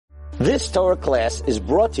This Torah class is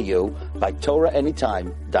brought to you by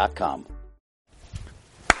TorahAnytime.com.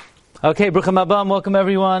 Okay, Bruchim Abam, welcome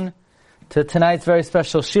everyone to tonight's very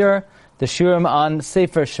special shir. The shirim on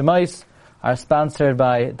Sefer Shemais are sponsored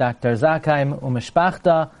by Dr. Zakheim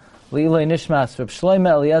Umeshpachta, Leilei Nishmas Reb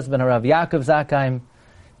Shloime Eliaz ben Harav Yaakov Zakheim,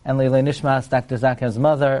 and Leilei Nishmas Dr. Zakheim's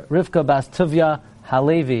mother, Rivka Bas Tuvia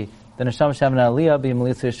Halevi, the Neshama Shem Aliyah,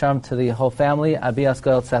 B'Melitzu Yisharm, to the whole family, Abi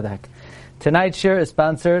Askoel Tzedek. Tonight's shir is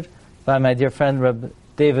sponsored by my dear friend Reb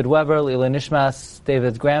David Weber, Leilei Nishmas,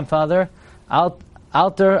 David's grandfather, Alter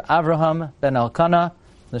Avraham ben Elkanah,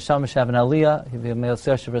 the Neshama Shem Aliyah,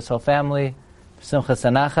 B'Melitzu Yisharm, his whole family, Simchas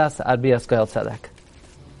Anachas, Abi Askoel Tzedek.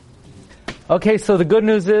 Okay, so the good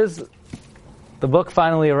news is the book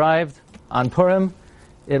finally arrived on Purim.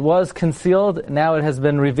 It was concealed, now it has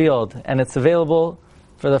been revealed, and it's available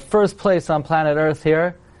for the first place on planet Earth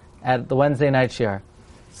here at the Wednesday night shir.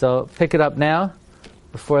 So pick it up now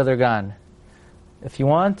before they're gone. If you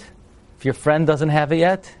want, if your friend doesn't have it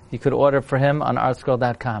yet, you could order for him on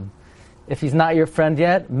artscroll.com. If he's not your friend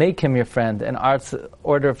yet, make him your friend and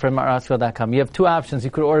order from artscroll.com. You have two options.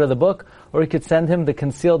 You could order the book, or you could send him the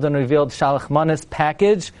concealed and revealed Shalach Manis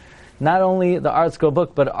package. Not only the Art Scroll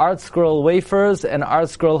book, but Art Scroll wafers and Art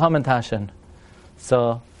Scroll Hamantashen.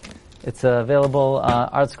 So it's available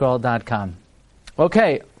artscroll.com.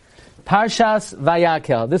 Okay, Parshas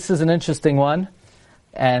Vayakel. This is an interesting one,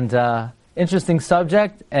 and interesting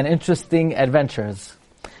subject and interesting adventures.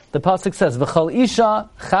 The pasuk says, "V'chol isha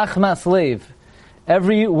chachmas leiv."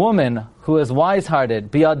 Every woman who is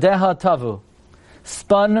wise-hearted, biyadeha tavu,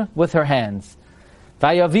 spun with her hands.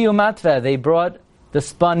 Vayaviu matveh. They brought the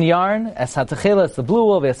spun yarn, es hatacheles, the blue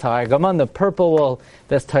wool, ves ha'argaman, the purple wool,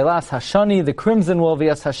 ves toilas hashani, the crimson wool,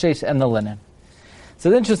 ves hashesh, and the linen. It's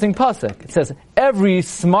an interesting pasuk. It says, every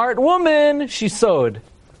smart woman, she sewed.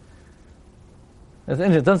 It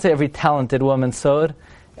doesn't say every talented woman sewed,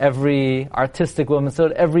 every artistic woman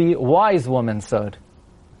sewed, every wise woman sewed.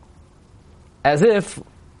 As if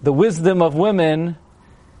the wisdom of women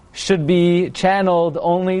should be channeled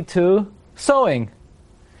only to sewing.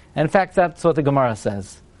 In fact, that's what the Gemara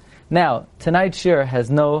says. Now, tonight's shir has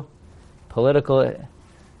no political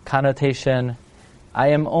connotation. I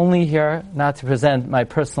am only here not to present my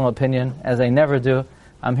personal opinion, as I never do.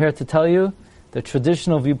 I'm here to tell you the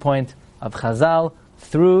traditional viewpoint of Chazal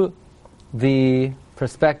through the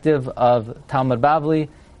perspective of Talmud Bavli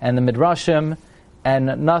and the Midrashim,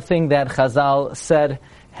 and nothing that Chazal said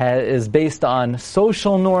is based on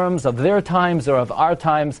social norms of their times or of our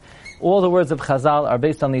times. All the words of Chazal are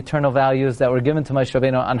based on the eternal values that were given to Moshe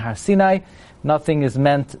Rabbeinu on Har Sinai. Nothing is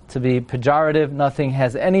meant to be pejorative. Nothing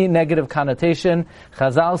has any negative connotation.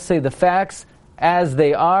 Chazal say the facts as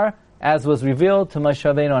they are, as was revealed to Moshe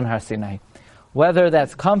Rabbeinu on Har Sinai. Whether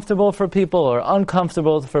that's comfortable for people or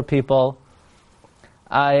uncomfortable for people,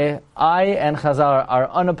 I and Chazal are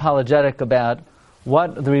unapologetic about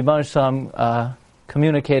what the Rebbeinu Shalom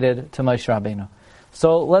communicated to Moshe Rabbeinu.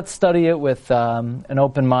 So let's study it with an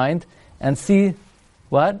open mind and see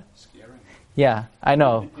what. Scary. Yeah, I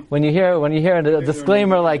know. When you hear a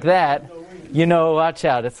disclaimer like that, you know, watch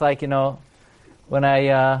out. It's like, when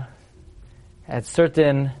I at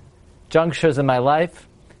certain junctures in my life,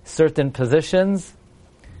 certain positions,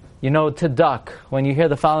 to duck when you hear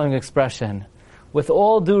the following expression: "With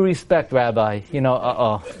all due respect, Rabbi,"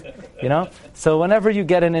 So whenever you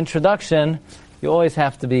get an introduction, you always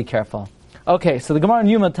have to be careful. Okay, so the Gemara in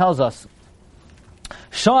Yuma tells us,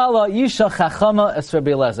 Sho'ala Isha Chachama es Rabbi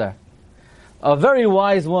Elazar. A very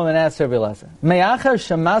wise woman asked Rabbi Elazar, Me'achar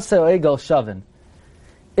Shemase Egel Shavin.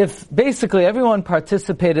 If basically everyone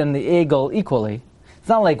participated in the Egel equally, it's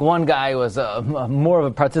not like one guy was more of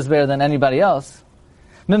a participator than anybody else.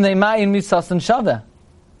 Mimnei Ma'in Misasan Shaveh.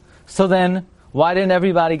 So then, why didn't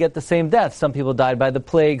everybody get the same death? Some people died by the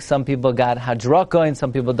plague, some people got Hadraka, and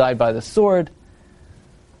some people died by the sword.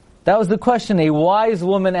 That was the question a wise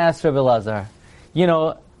woman asked Rabbi Elazar.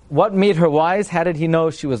 What made her wise? How did he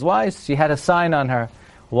know she was wise? She had a sign on her.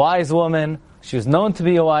 Wise woman. She was known to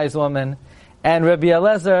be a wise woman. And Rabbi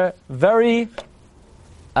Elazar very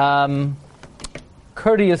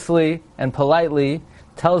courteously and politely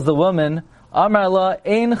tells the woman, Amar la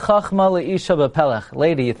ein chachma leisha bepelech.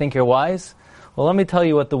 Lady, you think you're wise? Well, let me tell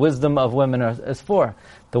you what the wisdom of women is for.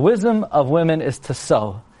 The wisdom of women is to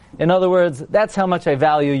sew. In other words, that's how much I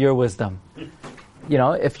value your wisdom.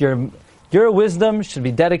 If your wisdom should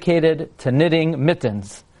be dedicated to knitting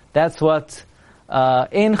mittens. That's what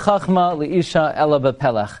ein chachma leisha ela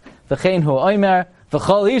bepelech. V'chein hu oimer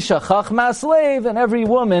v'chol isha chachma slave, and every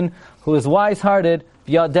woman who is wise-hearted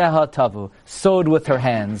v'yadeha tavu, sewed with her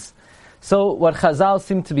hands. So what Chazal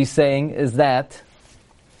seem to be saying is that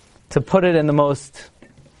to put it in the most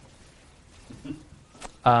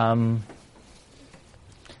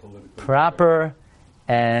proper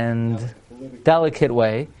and delicate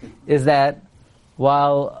way, is that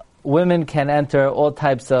while women can enter all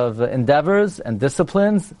types of endeavors and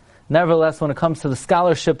disciplines, nevertheless, when it comes to the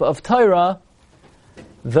scholarship of Torah,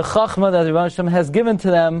 the chachma that the Rebbeinu Shalom has given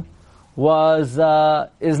to them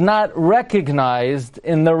is not recognized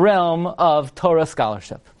in the realm of Torah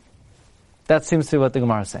scholarship. That seems to be what the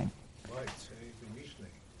Gemara is saying.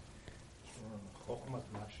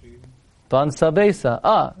 Bansa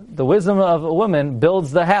Beisa. The wisdom of a woman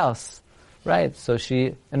builds the house. Right? So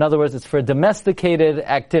in other words, it's for domesticated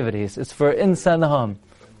activities. It's for inside the home.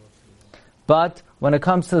 But when it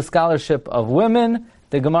comes to the scholarship of women,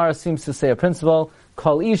 the Gemara seems to say a principle,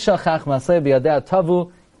 Kol isha chachma biyadea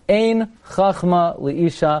tavu, ein chachma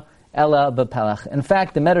liisha ela bepelach. In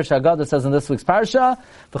fact, the Medrash Haggadah says in this week's parsha,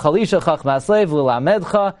 V'chol isha chachma aslev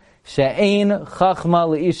lilamedcha, she'ein chachma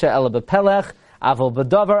liisha ela bepelach, aval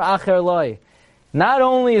b'davar acher loy. Not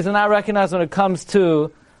only is it not recognized when it comes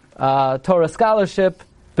to Torah scholarship,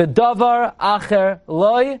 b'davar acher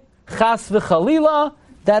loy, chas v'chalila,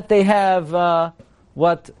 that they have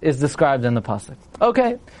what is described in the pasuk.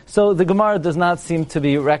 Okay, so the Gemara does not seem to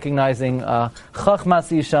be recognizing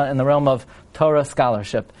chachmas isha in the realm of Torah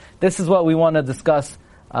scholarship. This is what we want to discuss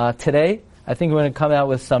today. I think we're going to come out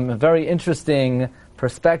with some very interesting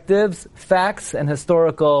perspectives, facts, and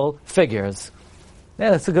historical figures.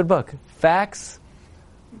 Yeah, that's a good book. Facts.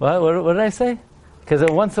 What did I say? Because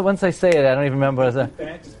once I say it, I don't even remember what I said.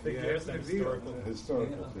 Facts, figures, and historical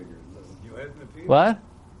figures. You had in the field. What?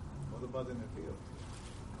 What about in the field?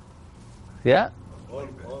 Yeah.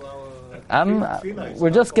 We're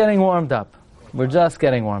just getting warmed up.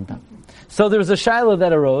 So there was a shiloh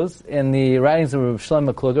that arose in the writings of Rav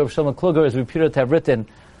Shlomo Kluger. Rav Shlomo Kluger is reputed to have written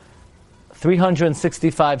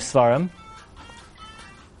 365 svarim.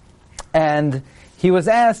 And he was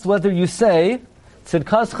asked whether you say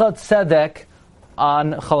Tzidkascha Tzedek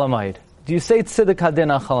on Chol Hamoed. Do you say Tzedek Hadin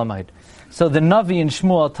on Chol Hamoed? So the Navi in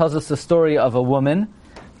Shmuel tells us the story of a woman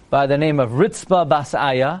by the name of Ritzpah Bas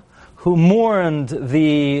Aya, who mourned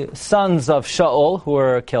the sons of Shaul who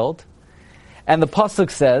were killed. And the pasuk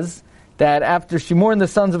says that after she mourned the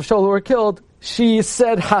sons of Shaul who were killed, she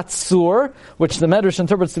said Hatzur, which the Medrash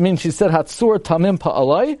interprets to mean she said Hatzur Tamim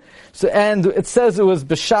Pa'alai. So, and it says it was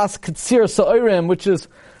B'shas Ketzir Sa'orim, which is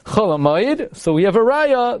Chol Hamoed. So we have a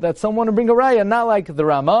raya that someone to bring a raya, not like the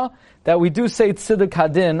Rama, that we do say Tziduk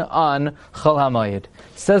Hadin on Chol Hamoed.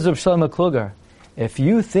 Says Rav Shlomo Kluger, if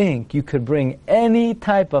you think you could bring any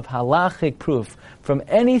type of halachic proof from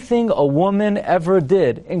anything a woman ever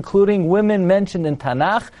did, including women mentioned in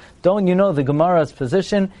Tanakh, don't you know the Gemara's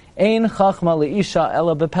position? Ein chachma leisha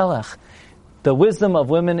ela bepelach. The wisdom of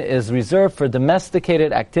women is reserved for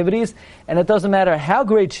domesticated activities, and it doesn't matter how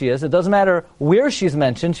great she is, it doesn't matter where she's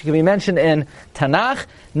mentioned, she can be mentioned in Tanakh,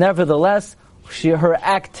 nevertheless, her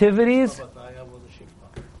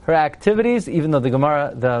activities, even though the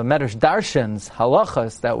Gemara, the Medrash darshans,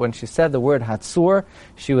 halachas, that when she said the word hatzur,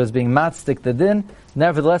 she was being matzdik the din,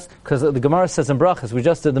 nevertheless, because the Gemara says in brachas, we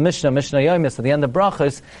just did the Mishnah Yomis, at the end of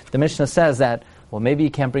brachas, the Mishnah says that, well, maybe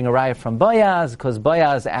you can't bring a raya from Boaz, because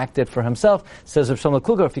Boaz acted for himself. Says Rav Shlomo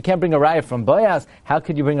Kluger, if you can't bring a raya from Boaz, how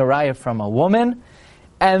could you bring a raya from a woman?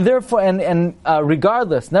 And therefore,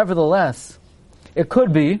 regardless, nevertheless, it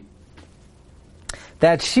could be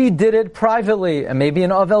that she did it privately, and maybe an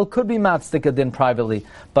Avel could be matzdik adin privately,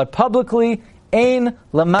 but publicly, ein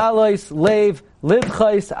lamalois leiv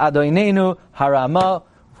livchais adoinenu harama.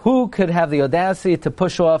 Who could have the audacity to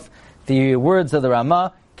push off the words of the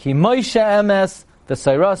Rama? Ki Moshe emes, the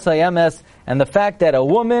Sairasa emes, and the fact that a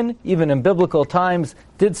woman, even in biblical times,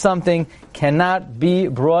 did something cannot be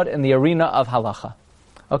brought in the arena of halacha.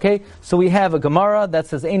 Okay, so we have a Gemara that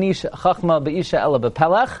says ein ish chachma be'isha ela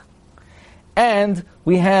bepelach, and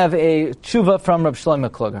we have a tshuva from Reb Shlomo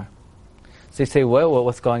Kluger. So you say, well,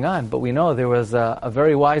 what's going on? But we know there was a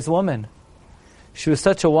very wise woman. She was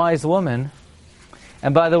such a wise woman.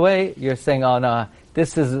 And by the way, you're saying, oh no,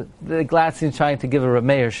 this is the Glatstein trying to give a Reb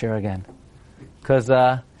Meir shir again. Because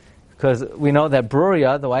we know that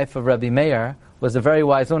Bruria, the wife of Rabbi Meir, was a very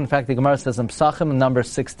wise woman. In fact, the Gemara says in Psachim, number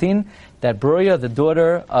 16, that Bruria, the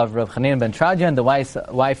daughter of Rav Chanan ben Tradian, the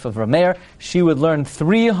wife of Rabbi Meir, she would learn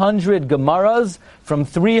 300 Gemaras from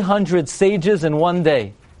 300 sages in one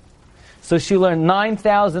day. So she learned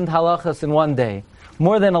 9,000 halachas in one day.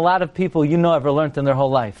 More than a lot of people ever learned in their whole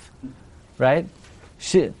life. Right?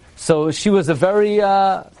 So she was a very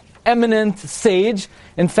eminent sage.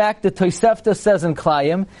 In fact, the Tosefta says in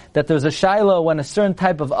Klayim that there's a Shiloh when a certain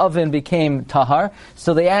type of oven became tahar.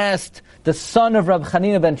 So they asked the son of Rab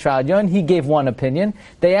Chanina ben Tradion, he gave one opinion.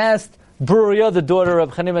 They asked Bruria, the daughter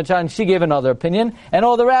of Chanina ben Tradion, she gave another opinion. And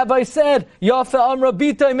all the rabbis said, Yafa Amra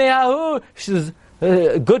Bita Me'ahu. She's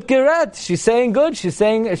good Geret. She's saying good. She's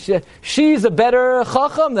saying she's a better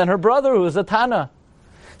Chacham than her brother who is a Tana.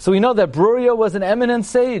 So we know that Bruria was an eminent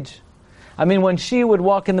sage. I mean, when she would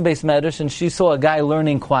walk in the Beis Medrash and she saw a guy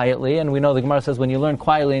learning quietly, and we know the Gemara says when you learn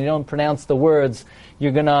quietly and you don't pronounce the words,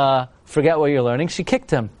 you're going to forget what you're learning, she kicked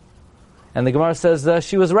him. And the Gemara says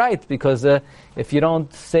she was right, because if you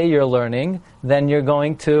don't say you're learning, then you're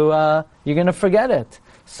going to forget it.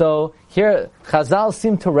 So here, Chazal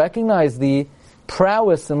seem to recognize the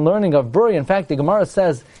prowess and learning of Bruria. In fact, the Gemara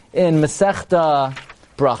says in Masechta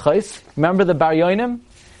Brachos, remember the Bar Yonim?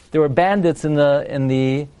 There were bandits in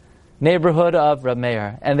the neighborhood of Reb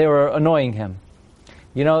Meir, and they were annoying him.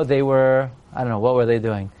 You know, they were, I don't know, what were they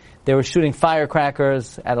doing? They were shooting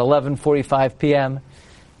firecrackers at 11:45 p.m.,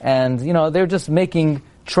 and, you know, they were just making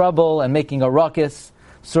trouble and making a ruckus.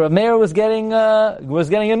 So Reb Meir was getting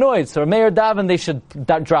annoyed. So Reb Meir davened they should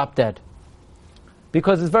drop dead.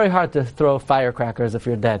 Because it's very hard to throw firecrackers if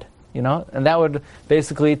you're dead, you know? And that would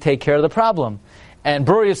basically take care of the problem. And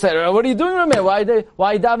Bruria said, what are you doing, Rameh?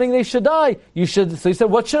 Why davening they should die? So he said,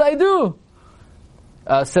 what should I do?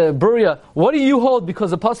 Said Bruria, what do you hold?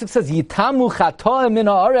 Because the pasuk says, Yitamu chatoim min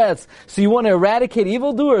haaretz. So you want to eradicate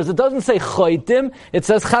evildoers. It doesn't say choitim, it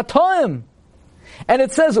says chatoim. And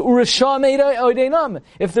it says, Urisham oideinam.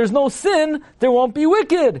 If there's no sin, there won't be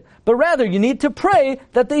wicked. But rather, you need to pray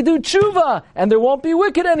that they do tshuva, and there won't be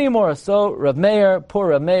wicked anymore. So poor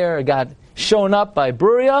Rav Meir got shown up by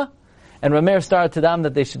Bruria, and Reb Meir started to them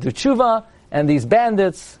that they should do tshuva, and these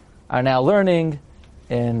bandits are now learning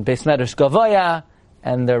in Beis Medrash Gavoya,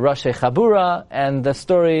 and the Rashi Chabura, and the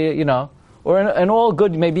story, you know, or in all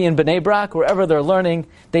good, maybe in Bnei Brak, wherever they're learning,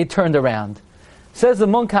 they turned around. Says the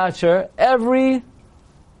Munkacher, every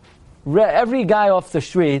guy off the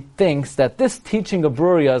street thinks that this teaching of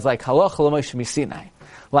Bruria is like halacha l'Moshe Misinai.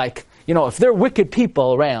 Like, you know, if there are wicked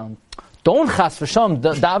people around, don't chas v'sham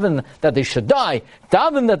daven that they should die.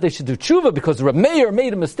 Daven that they should do tshuva, because Reb Meir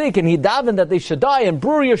made a mistake and he davened that they should die, and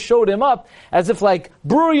Bruria showed him up as if like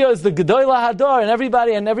Bruria is the Gedolah Hadar,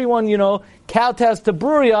 and everyone, you know, kowtows to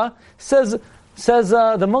Bruria. Says the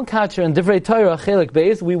Munkacher in Divrei Torah Chelik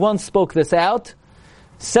Beis. We once spoke this out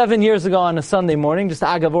 7 years ago on a Sunday morning, just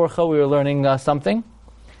Agav Orcha, we were learning something.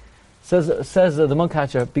 Says the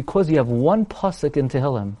Munkacher, because you have one pasuk in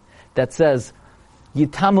Tehillim that says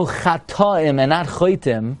Yitamu chatoim and not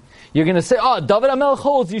choitim, you're going to say, David HaMelech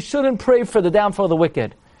holds you shouldn't pray for the downfall of the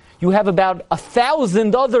wicked. You have about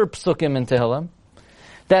 1,000 other psukim in Tehillim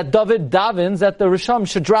that David davens that the Risham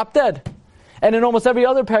should drop dead. And in almost every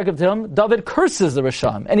other parak of Tehillim, David curses the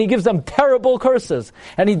Risham, and he gives them terrible curses.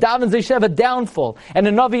 And he davens they should have a downfall. And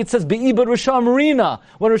in Navi it says, Be'ibad Risham Rina.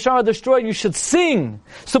 When Risham are destroyed, you should sing.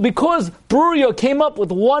 So because Bruria came up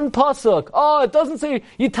with one pasuk, it doesn't say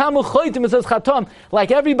Yitamu Choitim, it says Chatam.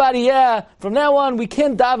 Like everybody, from now on, we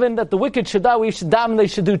can't daven that the wicked should die, we should daven they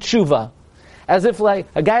should do tshuva. As if like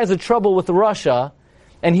a guy has a trouble with Russia,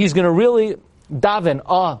 and he's going to really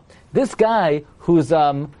daven, this guy who's,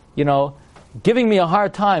 giving me a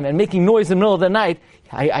hard time and making noise in the middle of the night,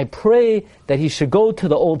 I pray that he should go to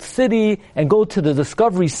the old city and go to the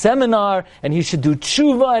Discovery Seminar, and he should do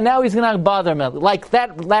tshuva, and now he's going to bother me. Like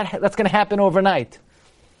that's going to happen overnight.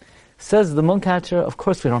 Says the Munkacher, of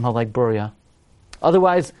course we don't know like Bruria.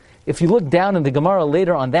 Otherwise, if you look down in the Gemara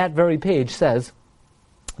later on that very page, says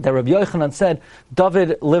that Rabbi Yochanan said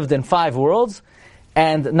David lived in 5 worlds,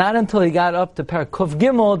 and not until he got up to Perek Kuf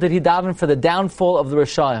Gimel did he daven for the downfall of the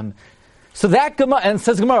Rishaim. So that Gemara, and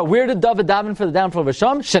says Gemara, where did David daven for the downfall of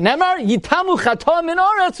Risham? Shenemar Yitamu Chatam min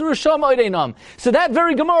Aretz Risham Oideinam. So that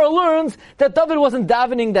very Gemara learns that David wasn't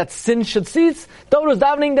davening that sin should cease. David was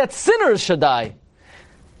davening that sinners should die.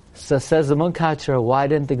 So says the Munkacher, why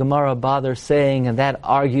didn't the Gemara bother saying, and that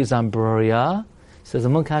argues on Bruria? Says the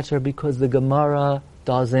Munkacher, because the Gemara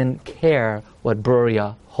doesn't care what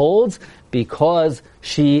Bruria holds, because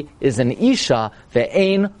she is an Isha,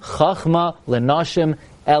 ve'ein chachma lenashim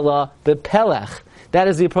Ella bepelech. That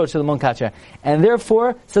is the approach to the Munkacher. And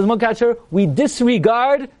therefore, says Munkacher, we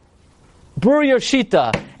disregard Bruria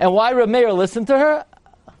Shita. And why Reb Meir listened to her?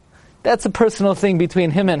 That's a personal thing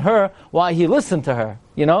between him and her, why he listened to her,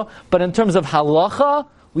 But in terms of halacha,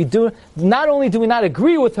 not only do we not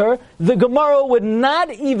agree with her, the Gemara would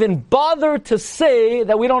not even bother to say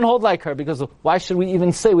that we don't hold like her, because why should we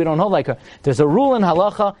even say we don't hold like her? There's a rule in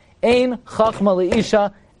halacha, ein chachma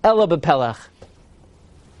leisha ella bepelech.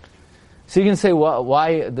 So you can say,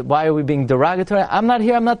 why are we being derogatory? I'm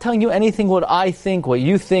not telling you anything what I think, what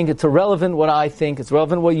you think. It's irrelevant what I think. It's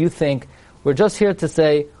relevant what you think. We're just here to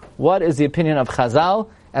say, what is the opinion of Chazal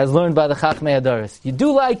as learned by the Chachmei Hadaris? You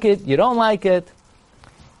do like it, you don't like it.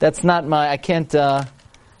 That's not I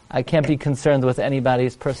can't be concerned with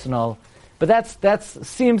anybody's personal. But that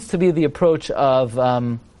seems to be the approach of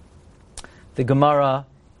the Gemara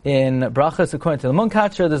in Brachas according to the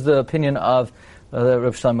Munkacher. There's the opinion of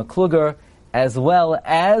Reb Shlomo Kluger, as well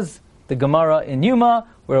as the Gemara in Yuma,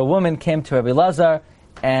 where a woman came to Rabbi Elazar,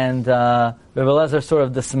 and Rabbi Elazar sort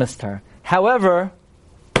of dismissed her. However,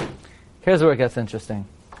 here's where it gets interesting.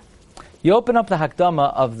 You open up the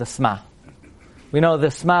Hakdama of the Sma. We know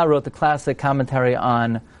the Sma wrote the classic commentary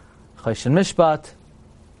on Choshen Mishpat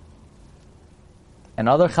and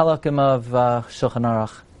other chalakim of Shulchan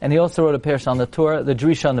Aruch, and he also wrote a parsha on the Torah, the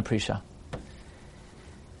Drisha and the Prisha.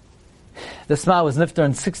 The Sma was nifter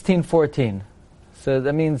in 1614. So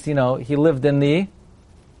that means, he lived in the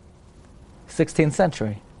 16th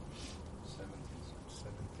century.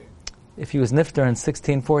 17. If he was nifter in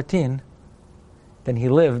 1614, then he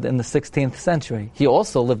lived in the 16th century. He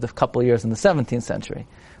also lived a couple of years in the 17th century,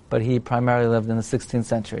 but he primarily lived in the 16th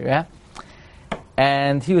century, yeah?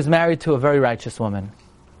 And he was married to a very righteous woman.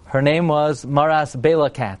 Her name was Maras Bela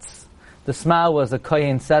Katz. The Sma was a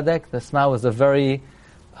Kohen Tzedek. The Sma was a very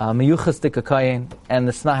miyuchastik Kohen, and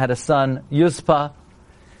the Sma had a son, Yuzpa,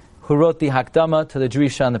 who wrote the Hakdama to the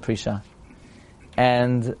Drisha and the Prisha.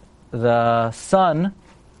 And the son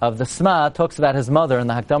of the Sma talks about his mother in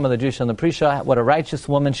the Hakdama, the Drisha and the Prisha, what a righteous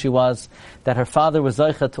woman she was, that her father was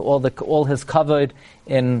Zoicha to all his kavod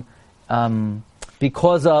in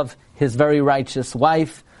because of his very righteous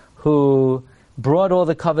wife, who brought all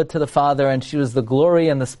the kavod to the father, and she was the glory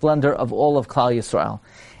and the splendor of all of Klal Yisrael.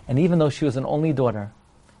 And even though she was an only daughter,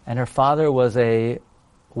 and her father was a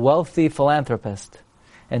wealthy philanthropist,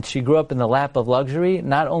 and she grew up in the lap of luxury,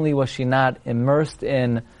 not only was she not immersed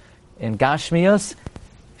in Gashmias,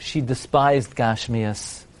 she despised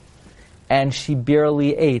Gashmias. And she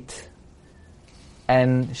barely ate.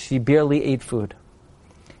 And she barely ate food.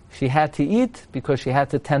 She had to eat because she had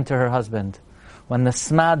to tend to her husband. When the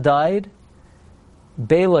Sma died,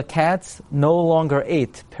 Bela Katz no longer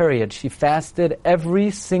ate, period. She fasted every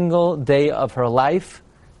single day of her life,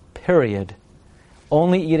 period.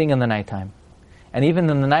 Only eating in the nighttime. And even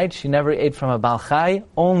in the night, she never ate from a Baal Chai,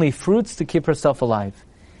 only fruits to keep herself alive.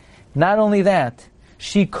 Not only that,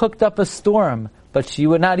 she cooked up a storm, but she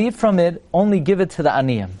would not eat from it, only give it to the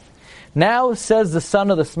Aniyim. Now, says the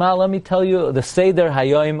son of the Sma, let me tell you the Seder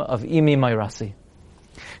Hayoim of Imi Mayrasi.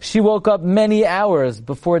 She woke up many hours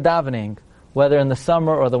before davening, whether in the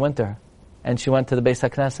summer or the winter, and she went to the Beis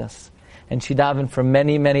HaKnesses. And she davened for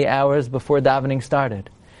many, many hours before davening started.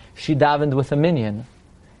 She davened with a minyan,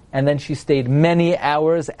 and then she stayed many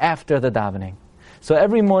hours after the davening. So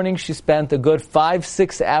every morning she spent a good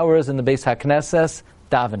 5-6 hours in the Beis HaKnesses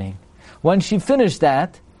davening. When she finished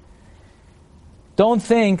that, don't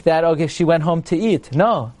think that, okay, she went home to eat.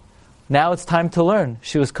 No. Now it's time to learn.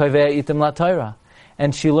 She was Kovei Itim La Torah.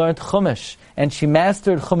 And she learned Chumash. And she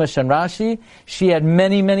mastered Chumash and Rashi. She had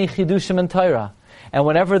many, many Chidushim in Torah. And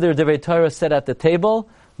whenever the Divrei Torah sat at the table,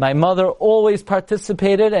 my mother always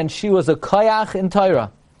participated, and she was a koyach in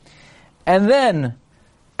Torah. And then,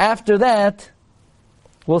 after that,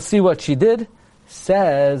 we'll see what she did.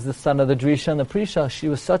 Says the son of the Drisha and the Prisha, she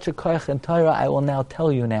was such a koyach in Torah, I will now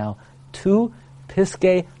tell you now, 2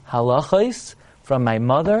 piskei halachos from my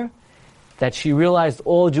mother, that she realized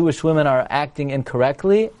all Jewish women are acting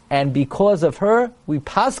incorrectly, and because of her, we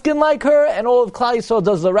paskin like her, and all of Klal Yisrael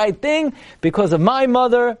does the right thing, because of my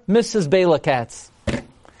mother, Mrs. Bela Katz.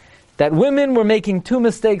 That women were making 2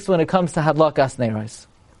 mistakes when it comes to Hadlakas Neiros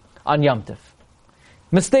on Yom Tov.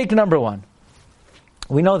 Mistake number 1.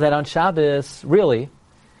 We know that on Shabbos, really,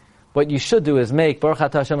 what you should do is make Baruch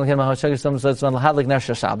Atah Hashem Elokeinu Melech HaShabbos Ner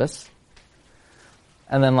Shabbos,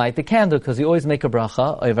 and then light the candle, because you always make a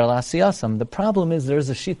bracha over l'asiyasam. The problem is there's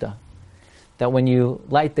a shita that when you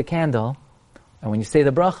light the candle and when you say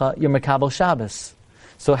the bracha, you're mekabel Shabbos.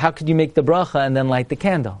 So how could you make the bracha and then light the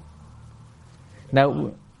candle?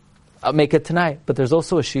 Now, I'll make it tonight, but there's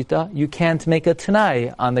also a shita, you can't make a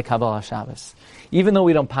tanai on the Kabbalah Shabbos. Even though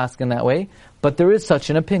we don't paskin that way, but there is such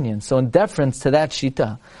an opinion. So in deference to that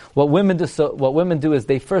shita, what women do is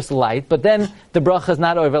they first light, but then the bracha is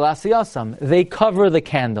not over l'asiyasam. They cover the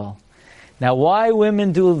candle. Now why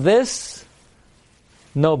women do this,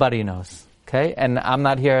 nobody knows. Okay? And I'm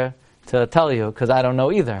not here to tell you, because I don't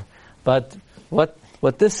know either. But what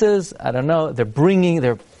this is, I don't know. They're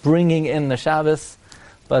bringing in the Shabbos,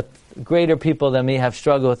 but greater people than me have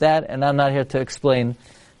struggled with that, and I'm not here to explain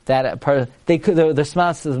that part. The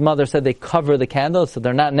Sma's mother said they cover the candle, so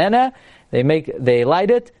they're not nene. They light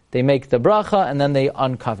it, they make the bracha, and then they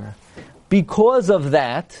uncover. Because of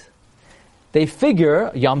that, they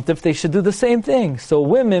figure Yom Tov they should do the same thing. So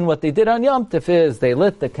women, what they did on Yom Tov is they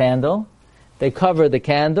lit the candle, they cover the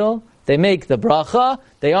candle, they make the bracha,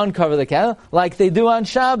 they uncover the candle, like they do on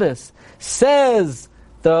Shabbos. Says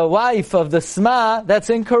the wife of the Sma, that's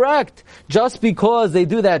incorrect. Just because they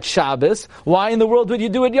do that Shabbos, why in the world would you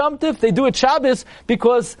do it Yom Tov? They do it Shabbos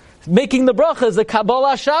because making the bracha is a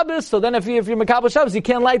Kabbalah Shabbos, so then if you're Makabel Shabbos, you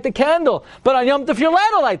can't light the candle. But on Yom Tov, you're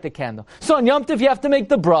allowed to light the candle. So on Yom Tov, you have to make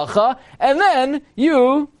the bracha, and then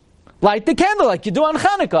you light the candle like you do on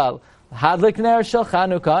Chanukah. Hadlik ner shel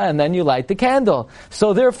Chanukah, and then you light the candle.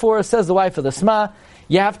 So therefore, says the wife of the Sma,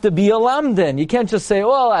 you have to be a lamdin. You can't just say,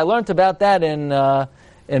 well, I learned about that in Beis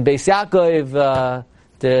Yaakov,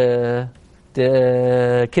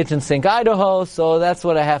 the kitchen sink Idaho, so that's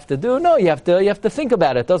what I have to do. No, you have to think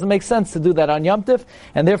about it. It doesn't make sense to do that on Yom Tov,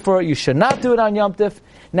 and therefore you should not do it on Yom Tov.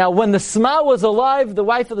 Now, when the Sma was alive, the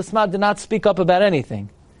wife of the Sma did not speak up about anything.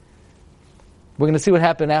 We're going to see what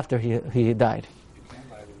happened after he died. You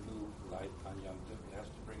can't light a new light on Yom Tov. You have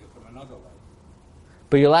to bring it from another light.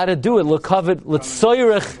 But you're allowed to do it. L'kavod,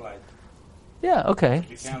 l'tsoyrech. Yeah, okay.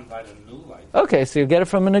 You can't light a new light. Okay, so you get it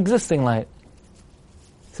from an existing light.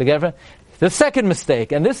 So you get it from the second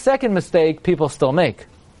mistake, and this second mistake people still make.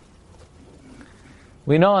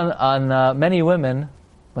 We know on many women,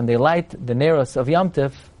 when they light the neros of Yom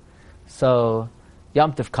Tov, so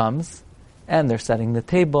Yom Tov comes, and they're setting the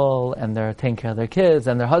table, and they're taking care of their kids,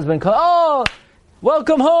 and their husband comes, oh,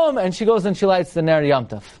 welcome home, and she goes and she lights the ner Yom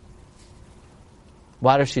Tov.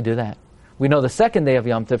 Why does she do that? We know the second day of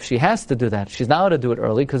Yom Tov, she has to do that. She's not allowed to do it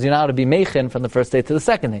early, because you're not allowed to be meichin from the first day to the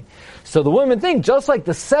second day. So the women think, just like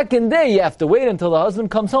the second day you have to wait until the husband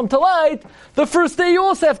comes home to light, the first day you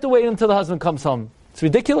also have to wait until the husband comes home. It's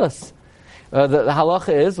ridiculous. The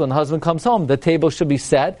halacha is, when the husband comes home, the table should be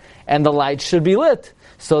set, and the light should be lit.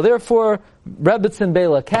 So therefore, Rebbetzin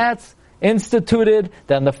Bela Katz instituted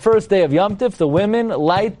that on the first day of Yom Tov, the women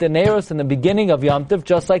light the neros in the beginning of Yom Tov,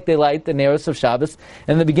 just like they light the neros of Shabbos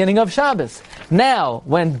in the beginning of Shabbos. Now,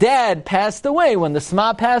 when Dad passed away, when the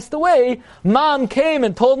Sma passed away, Mom came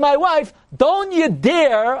and told my wife, don't you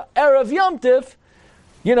dare, Erev Yom Tov,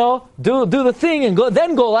 do the thing and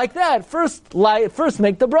go like that. First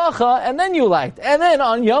make the bracha, and then you light. And then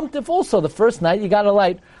on Yom Tov also, the first night, you got to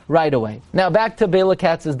light right away. Now back to Bela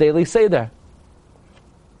Katz's daily Seder.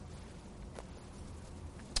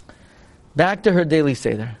 Back to her daily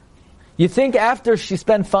Seder. You think after she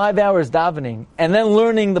spent 5 hours davening and then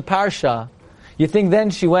learning the Parsha, you think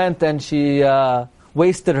then she went and she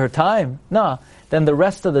wasted her time? No. Then the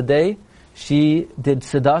rest of the day, she did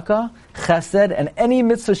tzedakah, chesed, and any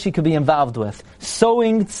mitzvah she could be involved with.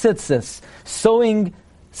 Sewing tzitzis, sewing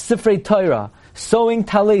sifrei Torah, sewing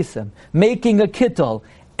talesim, making a kittel.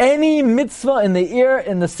 Any mitzvah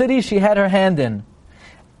in the city she had her hand in.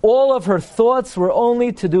 All of her thoughts were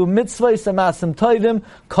only to do mitzvahs and masim tovim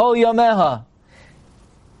kol yameha.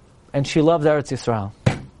 And she loved Eretz Yisrael.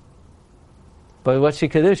 But what she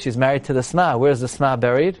could do, she's married to the Sma. Where's the Sma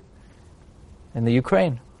buried? In the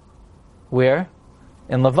Ukraine. Where?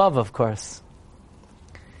 In Lvov, of course.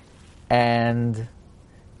 And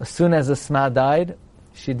as soon as the Sma died,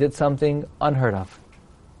 she did something unheard of.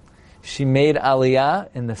 She made Aliyah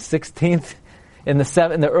in the in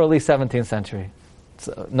the early 17th century.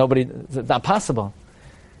 It's not possible.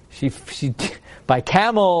 She by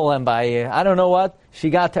camel and by I don't know what, she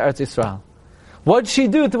got to Eretz Yisrael. What did she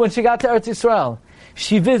do when she got to Eretz Yisrael?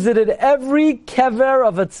 She visited every kever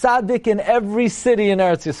of a tzaddik in every city in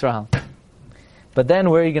Eretz Yisrael. But then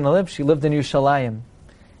where are you going to live? She lived in Yerushalayim.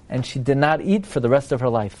 And she did not eat for the rest of her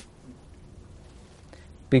life.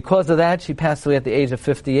 Because of that, she passed away at the age of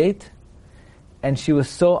 58. And she was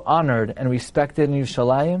so honored and respected in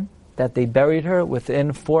Yerushalayim that they buried her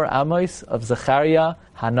within 4 amos of Zechariah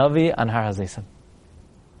Hanavi on Har HaZeisim.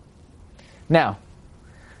 Now,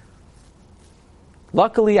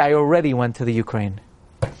 luckily I already went to the Ukraine.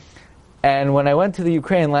 And when I went to the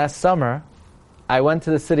Ukraine last summer, I went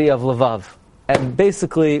to the city of Lvov. And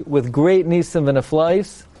basically, with great nisim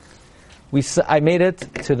v'neflois, I made it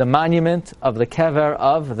to the monument of the kever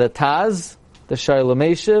of the Taz, the Shalom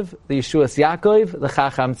Meshiv, the Yeshuas Yaakov, the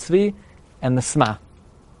Chacham Tzvi, and the Sma.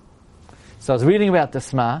 So I was reading about the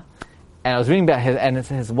Sma, and I was reading about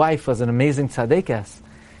his wife was an amazing tzaddikas,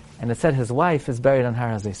 and it said his wife is buried on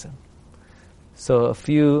Har HaZeisim.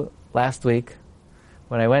 So last week,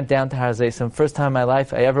 when I went down to Har HaZeisim, first time in my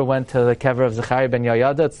life I ever went to the kever of Zechariah ben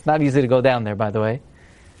Yoyada. It's not easy to go down there, by the way.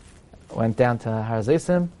 I went down to Har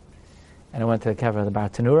HaZeisim, And I went to the kever of the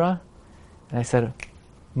Bartanura, and I said,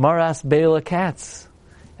 Moras Beila Katz.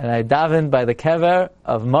 And I davened by the kever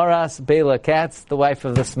of Moras Beila Katz, the wife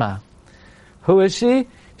of the Sma. Who is she?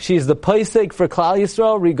 She's the Paisek for Klal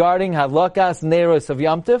Yisrael regarding Havlakas Neiros of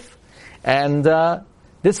Yom Tif. And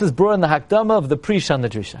this is brought in the Hakdama of the Prisha and the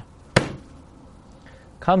Drisha.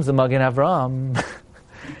 Comes the Magen Avram.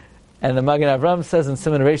 And the Magen Avram says in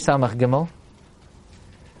Siman Reish Samach Gimel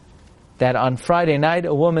that on Friday night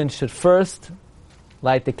a woman should first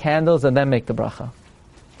light the candles and then make the bracha.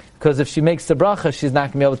 Because if she makes the bracha, she's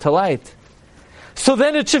not going to be able to light. So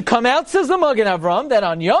then it should come out, says the Magen Avram, that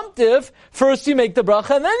on Yom Tiv, first you make the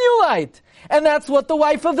bracha and then you light. And that's what the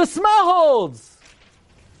wife of the Sma holds.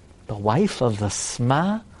 The wife of the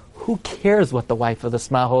Sma? Who cares what the wife of the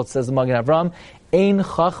Sma holds, says the Magen Avram. Ein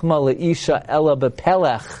chachma leisha ela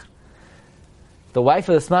bepelech. The wife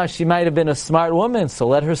of the Sma, she might have been a smart woman, so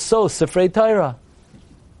let her sow Sifrei Torah.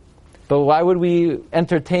 But why would we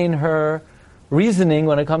entertain her reasoning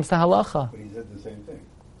when it comes to halacha? But he said the same thing.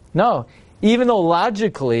 No. Even though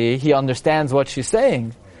logically he understands what she's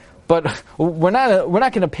saying. But we're not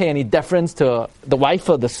going to pay any deference to the wife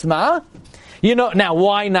of the Sma. You know, now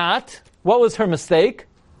why not? What was her mistake?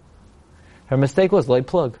 Her mistake was light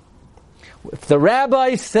plug. If the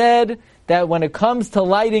rabbi said that when it comes to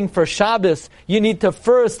lighting for Shabbos, you need to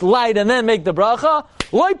first light and then make the bracha,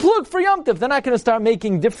 light plug for Yom Tov. They're not going to start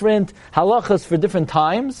making different halachas for different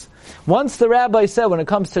times. Once the rabbi said when it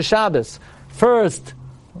comes to Shabbos, first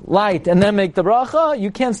light and then make the bracha, you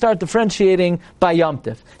can't start differentiating by Yom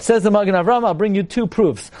Tov. Says the Magen Avram, I'll bring you two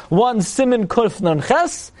proofs. One, Siman Kuf Nun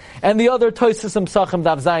Ches, and the other, Toisus Sachem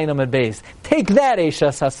Dav Zayin Amud Beis. Take that, Eisha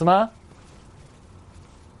Sasma.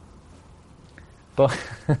 But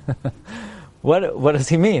what does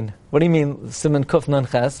he mean? What do you mean, Siman Kuf Nun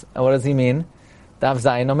Ches? And what does he mean? Dav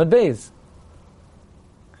Zayin Amud Beis.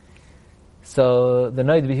 So the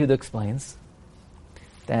Noid Behuda explains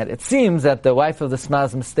that it seems that the wife of the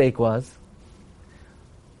Sma's mistake was,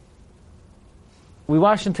 we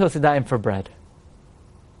wash until Yadayim for bread.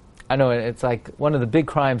 I know it's like one of the big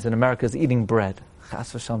crimes in America is eating bread.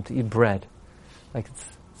 Chas v'shalom, to eat bread. Like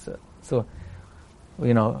so,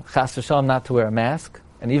 you know, chas v'shalom, not to wear a mask,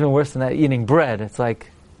 and even worse than that, eating bread. It's like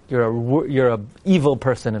you're a evil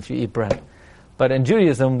person if you eat bread. But in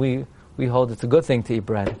Judaism, we hold it's a good thing to eat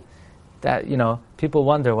bread. That, you know, people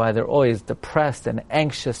wonder why they're always depressed and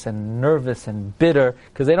anxious and nervous and bitter,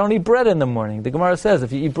 because they don't eat bread in the morning. The Gemara says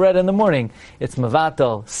if you eat bread in the morning, it's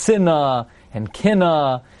mavatal, sinna, and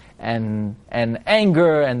kina, and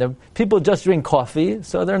anger, and the people just drink coffee,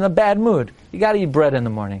 so they're in a bad mood. You got to eat bread in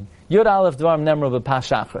the morning. Yud Aleph Dvarim Nemru B'Pas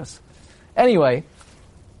Shachris. Anyway,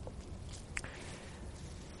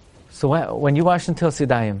 so when you wash until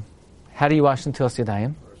Yadayim, how do you wash until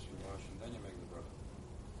Yadayim?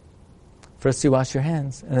 First you wash your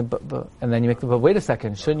hands, and then you make the... But wait a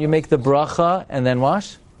second, shouldn't you make the bracha and then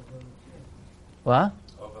wash? What?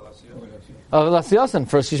 Ovelasiosan.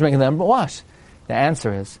 First you're making them wash. The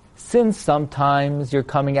answer is, since sometimes you're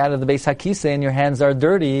coming out of the Beis HaKisei and your hands are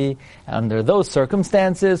dirty, under those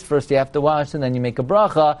circumstances, first you have to wash and then you make a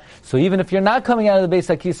bracha. So even if you're not coming out of the Beis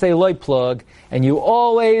HaKisei loy plug, and you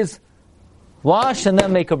always wash and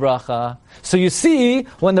then make a bracha. So you see,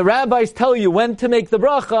 when the rabbis tell you when to make the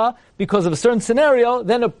bracha, because of a certain scenario,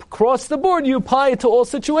 then across the board you apply it to all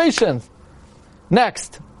situations.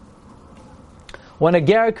 Next. When a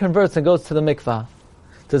ger converts and goes to the mikvah,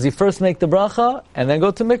 does he first make the bracha and then go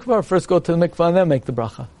to the mikvah, or first go to the mikvah and then make the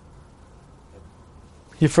bracha?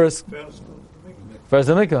 He first the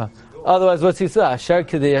mikvah. Otherwise, what's he say? Asher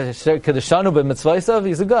kedeshanu b'mitzvaysav,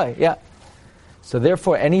 he's a guy, yeah. So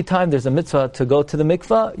therefore, anytime there's a mitzvah to go to the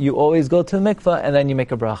mikvah, you always go to the mikvah and then you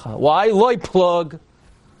make a bracha. Why? Loy plug.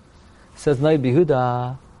 Says Noid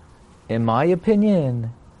Behuda, in my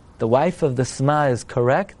opinion, the wife of the Sma is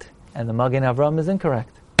correct and the Magen Avram is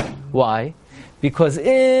incorrect. Why? Because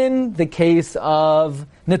in the case of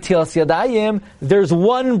Netilas Yadayim, there's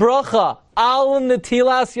one bracha, al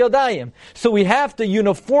Netilas Yadayim. So we have to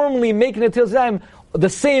uniformly make Netilas Yadayim the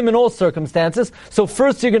same in all circumstances. So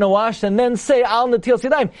first you're going to wash and then say al Netilas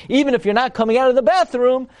Yadayim, even if you're not coming out of the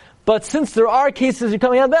bathroom. But since there are cases you're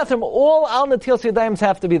coming out of the bathroom, all al Netilas Yadayim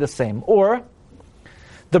have to be the same. Or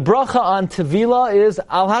the bracha on Tevila is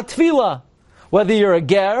al HaTevila, whether you're a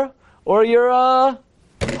ger or you're a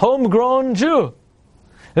homegrown Jew.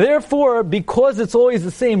 Therefore, because it's always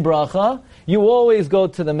the same bracha, you always go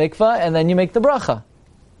to the mikvah and then you make the bracha.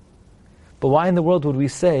 But why in the world would we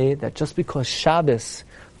say that just because Shabbos,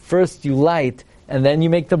 first you light and then you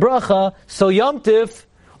make the bracha, so Yom Tif,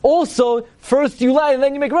 Also, first you light and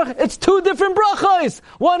then you make a bracha. It's two different brachos.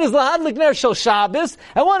 One is lahadlik ner shel Shabbos,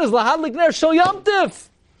 and one is lahadlik ner shel Yom Tif.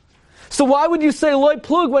 So why would you say loy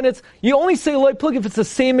plug when you only say loy plug if it's the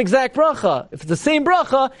same exact bracha? If it's the same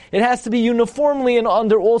bracha, it has to be uniformly and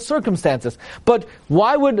under all circumstances. But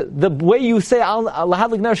why would the way you say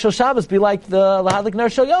lahadlik ner shel Shabbos be like the lahadlik ner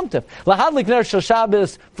shel Yom Tif? Lahadlik ner shel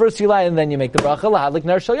Shabbos, first you light and then you make the bracha. Lahadlik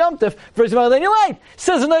ner shel Yom Tif, first you light and then you light.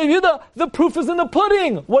 Says in Yehuda, the proof is in the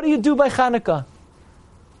pudding. What do you do by Chanukah?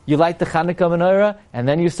 You light the Chanukah menorah and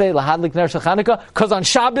then you say lahadlik ner shel Chanukah, because on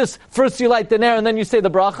Shabbos, first you light the ner and then you say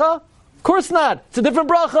the bracha? Of course not. It's a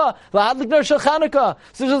different bracha. Lahadlik ner shel Chanukah.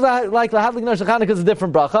 So just like lahadlik ner shel Chanukah is a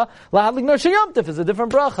different bracha, lahadlik ner shel Yom Tif is a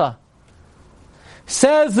different bracha.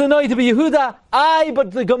 Says the Noid to be Yehuda,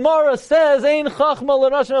 but the Gemara says, Ein chachma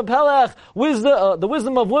l'rosh pelech. The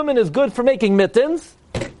wisdom of women is good for making mittens.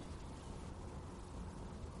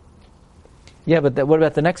 Yeah, but what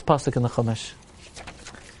about the next pasuk in the Chumash?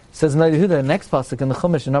 Says Yehuda, the next pasuk in the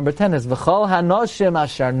Chumash, number 10 is V'chol hanoshim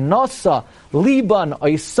asher nosa liban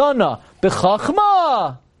oisana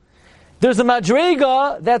b'chachma. There's a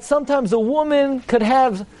madrega that sometimes a woman could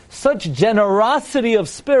have such generosity of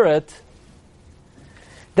spirit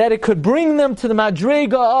that it could bring them to the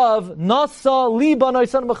madrega of nosa liban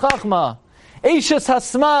oisana b'chachma. Eishes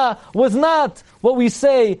Hasma was not what we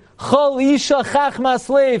say chol isha chachma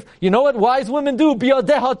slave. You know what wise women do?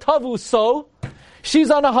 Biyadeha tavu so.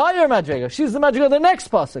 She's on a higher madrega. She's the madrega of the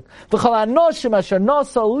next pasuk.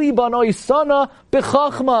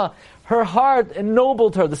 Her heart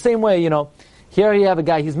ennobled her. The same way, here you have a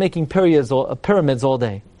guy, he's making pyramids all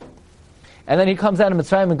day. And then he comes out of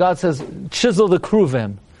Mitzrayim and God says, chisel the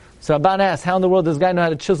kruvim. So Rabban asks, how in the world does this guy know how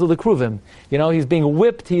to chisel the kruvim? He's being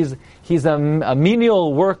whipped, he's a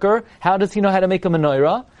menial worker. How does he know how to make a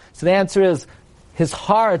menorah? So the answer is, his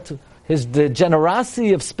heart, the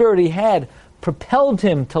generosity of spirit he had, propelled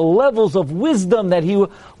him to levels of wisdom that he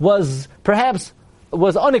was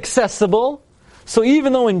inaccessible. So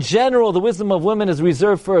even though in general the wisdom of women is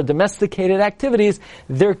reserved for domesticated activities,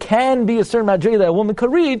 there can be a certain madrega that a woman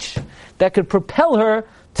could reach that could propel her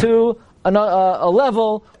to a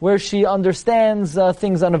level where she understands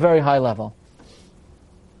things on a very high level.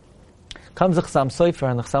 Comes the Chassam Sofer,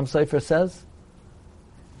 and the Chassam Sofer says,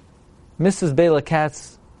 Mrs. Bela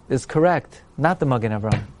Katz is correct, not the Magen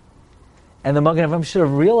Avraham. And the Magen Avraham should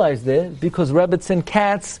have realized it because Rebbetzin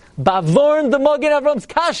Katz bavorn the Magen Avraham's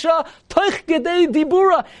kasha toich gedei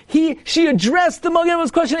dibura. She addressed the Magen Avraham's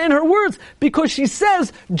question in her words because she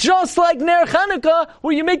says, just like Ner Chanukah,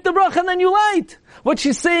 where you make the bracha and then you light. What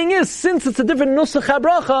she's saying is, since it's a different nusach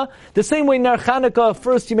habracha, the same way Ner Chanukah,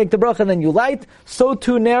 first you make the bracha and then you light, so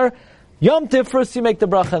too Ner Yom Tif, first you make the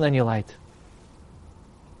bracha and then you light.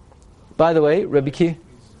 By the way, Rebbe Ki.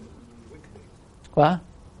 What?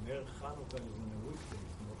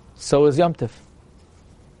 So is Yom Tif.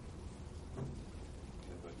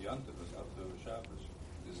 But Yom Tif is up to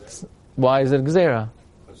Shabbos. Why is it Gzera?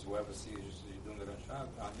 Because whoever sees you doing it on Shabbos,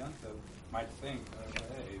 on Yom Tif, might think,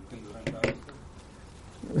 hey, you can do it on Shabbos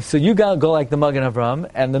too. So you gotta go like the Magen Avraham,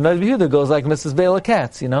 and the Noid Yehuda goes like Mrs. Bela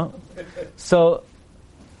Katz, So...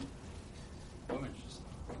 Women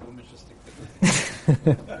just stick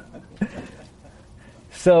together.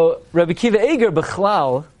 So Rabbi Kiva Eger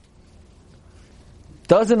Bechlal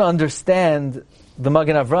doesn't understand the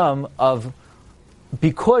Magen Avraham of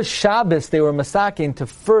because Shabbos they were masakin to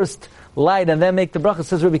first light and then make the bracha.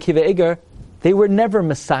 Says Rabbi Kiva Eger, they were never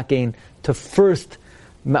masakin to first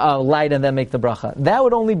light and then make the bracha. That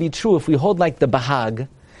would only be true if we hold like the Bahag,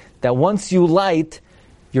 that once you light,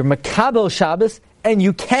 you're makabel Shabbos and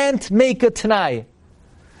you can't make a Tanai.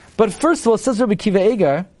 But first of all, says Rabbi Kiva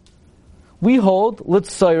Eger, we hold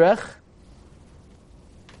Litzoyrech.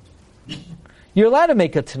 You're allowed to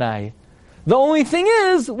make a Tanai. The only thing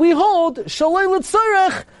is, we hold Shaloi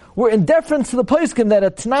Litzoyrech. We're in deference to the poskim that a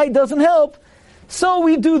Tanai doesn't help. So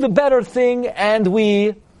we do the better thing and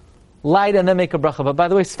we light and then make a bracha. But by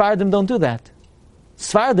the way, Sfardim don't do that.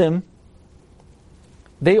 Sfardim,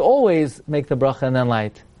 they always make the bracha and then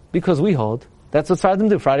light. Because we hold. That's what Sfardim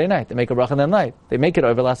do Friday night. They make a bracha and then light. They make it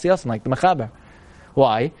over Lasiyasim, like the Mechaber.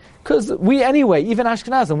 Why? Because we anyway, even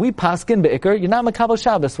Ashkenazim, we paskin be'ikr, you're not Makabel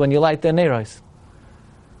Shabbos when you light the Neiros.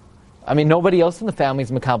 I mean, nobody else in the family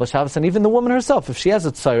is Makabel Shabbos, and even the woman herself, if she has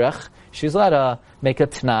a tzorech, she's allowed to make a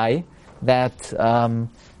Tanai that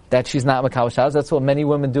she's not Makabel Shabbos. That's what many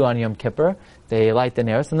women do on Yom Kippur. They light the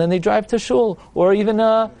Neiros, and then they drive to shul. Or even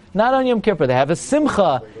not on Yom Kippur, they have a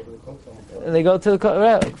simcha. They go to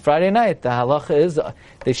the Friday night. The halacha is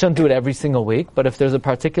they shouldn't do it every single week, but if there's a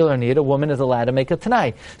particular need, a woman is allowed to make a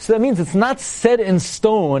Tanai. So that means it's not set in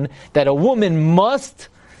stone that a woman must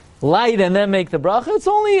light and then make the bracha. It's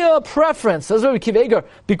only a preference. Says Rabbi Akiva Eiger,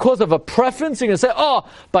 because of a preference, you're going to say, oh,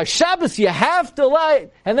 by Shabbos you have to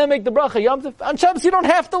light and then make the bracha. Yom Tov, on Shabbos you don't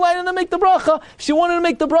have to light and then make the bracha. If she wanted to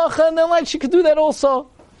make the bracha and then light, she could do that also.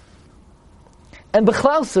 And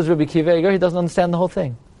Bechlal, says Rabbi Akiva Eiger, he doesn't understand the whole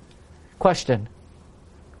thing. Question.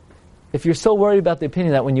 If you're so worried about the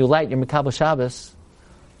opinion that when you light your Mekabel Shabbos,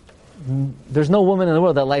 there's no woman in the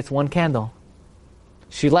world that lights one candle.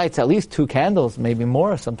 She lights at least 2 candles, maybe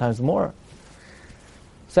more, sometimes more.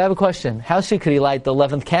 So I have a question. How could he light the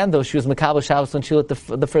 11th candle? She was Mekabel Shabbos when she lit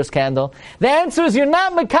the first candle. The answer is you're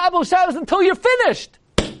not Mekabel Shabbos until you're finished.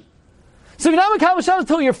 So if you're not Mekabel Shabbos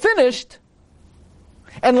until you're finished,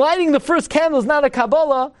 and lighting the first candle is not a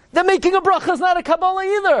Kabbalah, then making a bracha is not a Kabbalah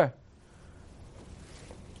either.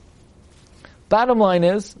 Bottom line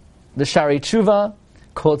is, the Shari Tshuva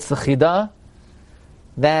quotes the Chida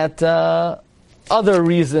that other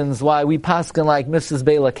reasons why we paskin like Mrs.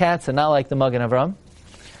 Bela Katz and not like the Magen Avram.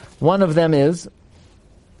 One of them is,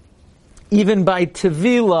 even by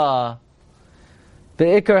Tevila, the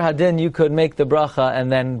Ikar Hadin, you could make the bracha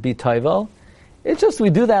and then be toivel. It's just we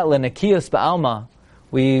do that l'nekiyas ba'alma.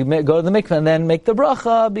 We go to the mikveh and then make the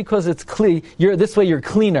bracha because it's clean. This way you're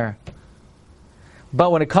cleaner.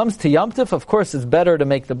 But when it comes to Yom Tov, of course, it's better to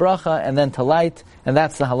make the bracha and then to light, and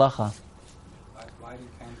that's the halacha. Lighting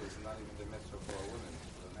candles is not even the mitzvah for a woman,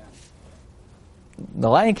 for a man. The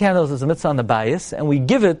lighting candles is a mitzvah on the bias, and we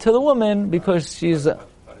give it to the woman because she's... But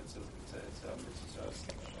it's just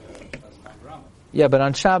Zman Grama. Yeah, but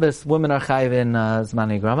on Shabbos, women are chayiv in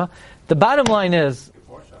Zmani Grama. The bottom line is...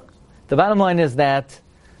 Before Shabbos. The bottom line is that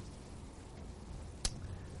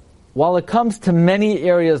while it comes to many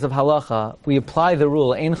areas of halacha, we apply the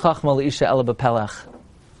rule, Ein chachma l'isha ela b'pelech.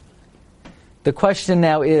 The question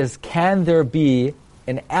now is, can there be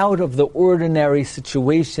an out-of-the-ordinary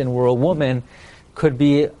situation where a woman could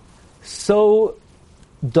be so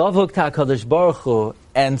davuk ta'kadosh baruch Hu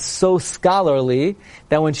and so scholarly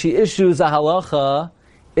that when she issues a halacha,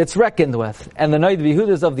 it's reckoned with? And the Noid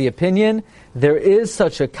B'Yehuda is of the opinion there is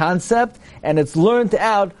such a concept, and it's learned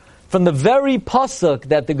out from the very pasuk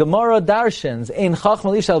that the Gemara darshans, Ein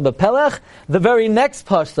chachma l'isha ela b'pelech. The very next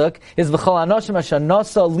pasuk is V'chol anoshim asher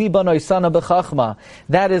nasa liba noisana b'chachma.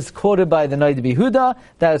 That is quoted by the Noid B'Yehuda.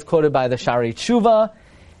 That is quoted by the Shari Tshuva.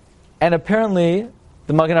 And apparently,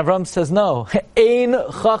 the Magen Avram says no. Ein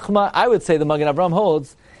chachma. I would say the Magen Avram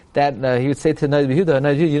holds that he would say to Noid B'Yehuda,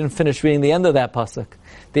 "No, you didn't finish reading the end of that pasuk.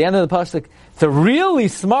 The end of the pasuk. The really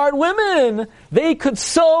smart women, they could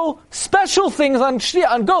sew special things on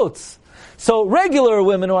goats. So regular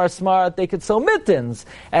women who are smart, they could sew mittens.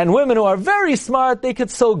 And women who are very smart, they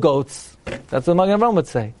could sew goats." That's what Magen Avram would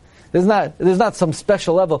say. There's not some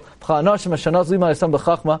special level. But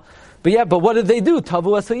what did they do?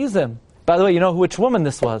 Tavu esayizim. By the way, you know which woman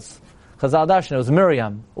this was? Chazal Darshan, it was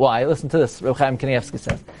Miriam. Why? Listen to this, Reb Chaim Kanievsky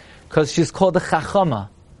says. Because she's called a chachama.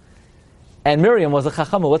 And Miriam was a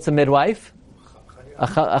chachama. What's a midwife? A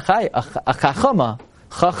chachama.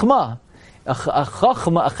 Chachma. A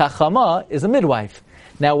chachama is a midwife.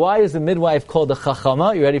 Now, why is a midwife called a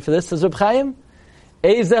chachama? You ready for this? Says Reb Chaim.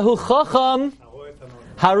 Eizehu chacham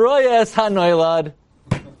haroyes hanoilad.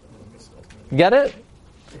 Get it?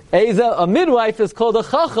 A midwife is called a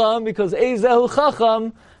chacham because Eizehu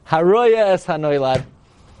chacham haroyes hanoilad.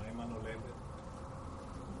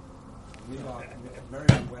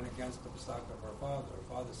 Miriam went against the psak of her father. Her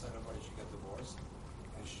father said everybody should get divorced,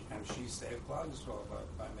 and she saved Klal Yisrael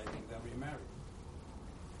by making them remarry.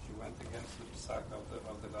 She went against the psak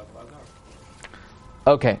of the Gad Vadar.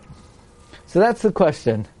 Okay, so that's the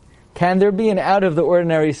question. Can there be an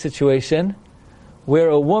out-of-the-ordinary situation where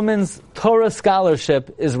a woman's Torah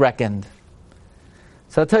scholarship is reckoned?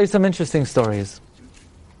 So I'll tell you some interesting stories.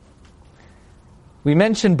 We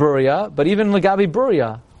mentioned Bruria, but even Lagabi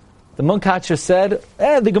Bruria, the Munkacher said,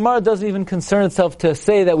 the Gemara doesn't even concern itself to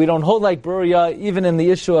say that we don't hold like Bruria, even in the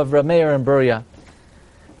issue of Rameir and Bruria.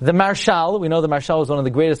 The Marshal, we know the Marshal was one of the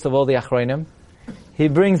greatest of all the Achronim. He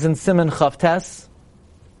brings in Siman Chavtes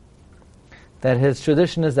that his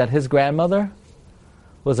tradition is that his grandmother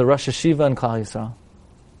was a Rosh Hashiva in Klal Yisrael.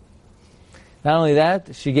 Not only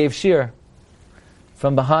that, she gave shir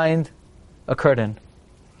from behind a curtain.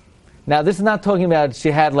 Now, this is not talking about she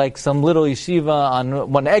had like some little yeshiva on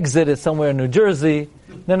one exit is somewhere in New Jersey.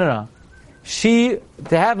 No. She was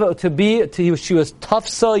Tafsa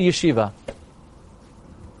Yeshiva.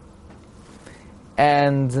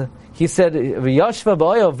 And he said, "V'yashva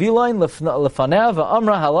ba'oyo viloin lefanea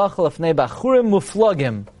v'amra halach lefnei bachurim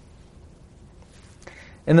muflogim."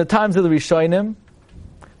 In the times of the Rishonim,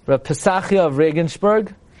 Rav Pesachia of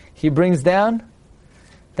Regensburg, he brings down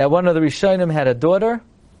that one of the Rishonim had a daughter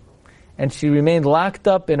and she remained locked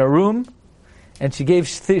up in a room, and she gave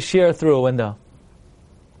shir through a window.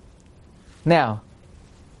 Now,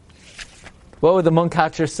 what would the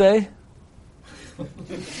Munkatcher say?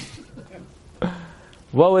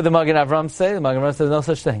 What would the Magen Avram say? The Magen Avram says no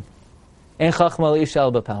such thing. Ein chachma l'isha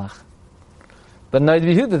el b'pelach. But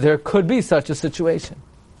that there could be such a situation.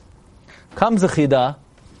 Comes the Chida,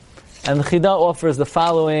 and the Chida offers the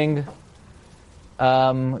following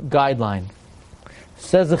guideline.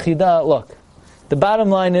 Says the Chida, look, the bottom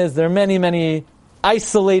line is there are many, many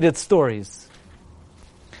isolated stories.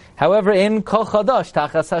 However, in Kol Chadash,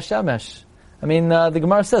 Tachas HaShemesh, the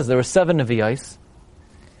Gemara says there were 7 Nevi'os,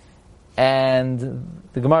 and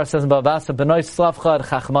the Gemara says in Bavasa, B'noi Slavcha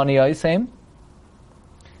Chachmani Yoisem.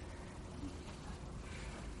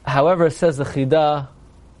 However, says the Chida,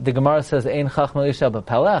 the Gemara says, Ein Chachma Isha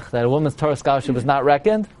B'Pelech, that a woman's Torah scholarship is not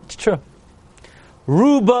reckoned. It's true.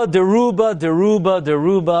 Ruba of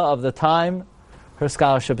the time, her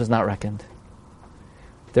scholarship is not reckoned.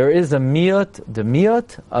 There is a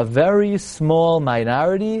miyut, a very small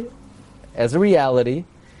minority, as a reality,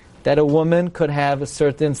 that a woman could have a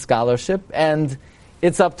certain scholarship, and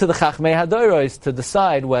it's up to the Chachmei Hadoros to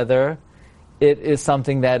decide whether it is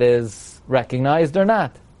something that is recognized or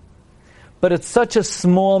not. But it's such a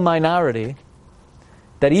small minority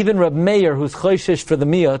that even Reb Meir, who's choishish for the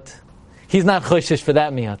miyut, he's not choishish for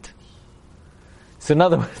that miyut. So in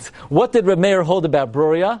other words, what did Reb Meir hold about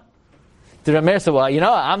Bruria? Did Reb Meir say, well,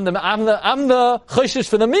 I'm the choishish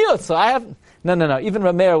for the miyut, so I have... No. Even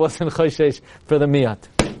Reb Meir wasn't choishish for the miyut.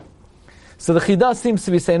 So the Chida seems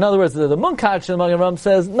to be saying, in other words, the Munkach and the Magen Ram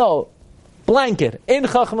says, no, blanket, in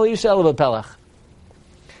chacham l'isha el b'pelach.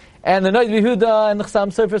 And the Noid Yehuda and the Chassam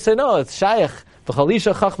Sofer say, no, it's Shaykh.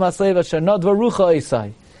 V'chalisha chachma sleiv asher nodva rucha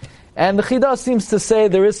isai. And the Chida seems to say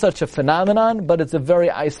there is such a phenomenon, but it's a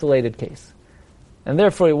very isolated case. And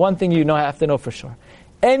therefore, one thing have to know for sure.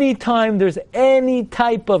 Anytime there's any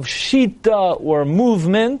type of shita or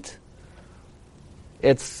movement,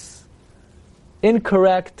 it's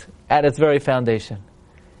incorrect at its very foundation.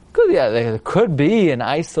 There could be an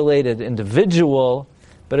isolated individual,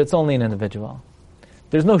 but it's only an individual.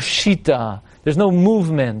 There's no shita. There's no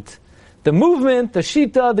movement. The movement, the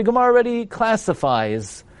shita, the Gemara already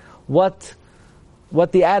classifies what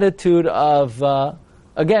the attitude of...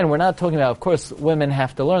 again, we're not talking about, of course, women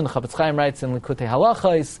have to learn. The Chafetz Chaim writes in Likutei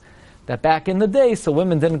Halachos that back in the day, so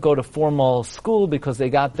women didn't go to formal school because they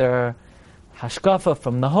got their hashkafa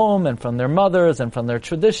from the home and from their mothers and from their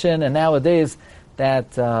tradition. And nowadays,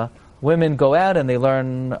 that women go out and they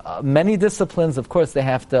learn many disciplines. Of course, they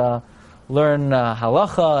have to learn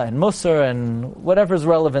halacha and musar and whatever's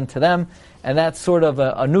relevant to them, and that's sort of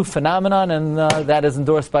a new phenomenon, and that is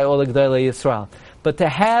endorsed by all the Gedolei Yisrael. But to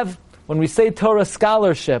have, when we say Torah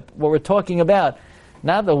scholarship, what we're talking about,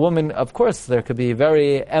 not a woman, of course, there could be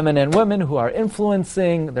very eminent women who are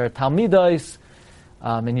influencing their Talmidos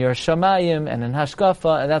in Yer Shamayim and in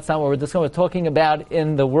Hashkafa, and that's not what we're discussing. We're talking about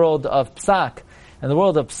in the world of Psak. In the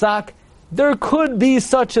world of Psak, there could be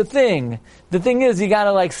such a thing. The thing is, you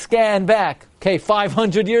gotta scan back.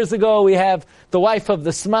 500 years ago, we have the wife of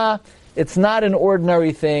the Sma. It's not an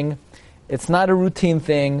ordinary thing. It's not a routine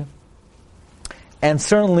thing. And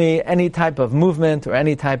certainly, any type of movement or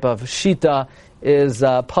any type of shita is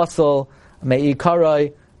pasal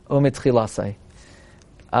me'ikaroi u'mitchilasai.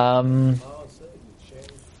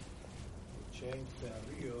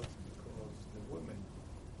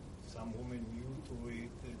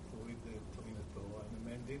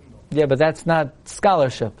 Yeah, but that's not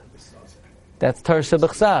scholarship. That's Torah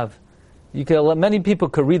Shebechsav. Many people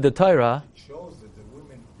could read the Torah. It shows that the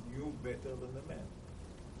women knew better than the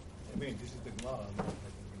men. This is the Gemara.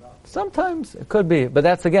 Sometimes it could be, but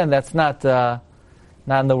that's not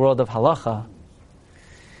in the world of halacha.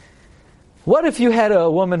 What if you had a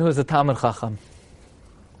woman who's a Talmid Chacham,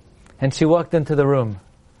 and she walked into the room?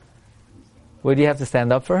 Would you have to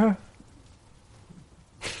stand up for her?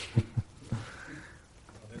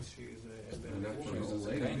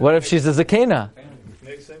 What if she's a Zakena?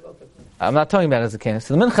 I'm not talking about a Zakena.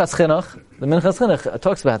 So the Minchas Chinuch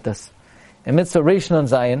talks about this. In Mitzvah Reish Nun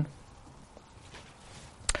Zayin,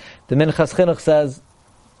 the Minchas Chinuch says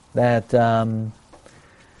that the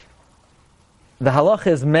halach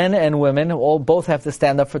is men and women both have to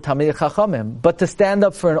stand up for Talmidei Chachamim. But to stand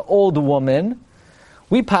up for an old woman,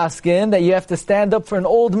 we paskin that you have to stand up for an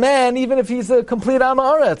old man, even if he's a complete Am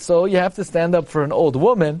Haaretz. So you have to stand up for an old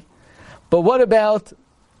woman. But what about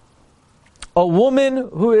a woman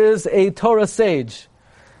who is a Torah sage?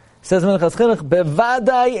 Says Minchas Chinuch,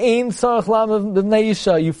 "Bevadai ein tzarich la'amod b'nei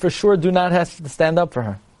isha." You for sure do not have to stand up for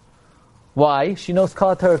her. Why? She knows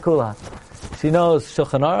Kol Torah Kula. She knows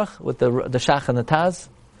Shulchan Aruch with the Shach and the Taz.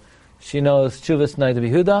 She knows Chuvas Noda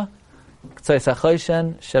B'Yehuda, K'tzais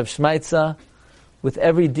HaChoshen, Shev Shmaitza, with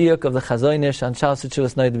every diuk of the Chazon Ish on Shas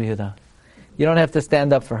Chuvas Noda B'Yehuda. You don't have to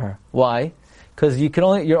stand up for her. Why? Because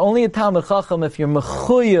you're only a Talmid Chacham if you're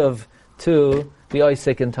mechuyev to be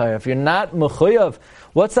Oisek in Torah. If you're not mechuyev,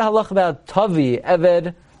 what's the halach about Tavi,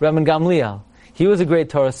 Eved, Rabban Gamliel? He was a great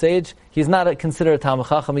Torah sage. He's not considered a Talmid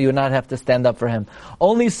Chacham. You would not have to stand up for him.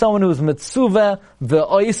 Only someone who's mitzuvah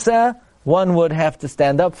ve'oiseh, one would have to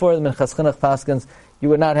stand up for. The Minchas Chinuch Paskins, you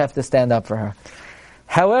would not have to stand up for her.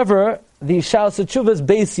 However, the Shas Tshuvas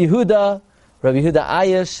Beis Yehuda, Rabbi Yehuda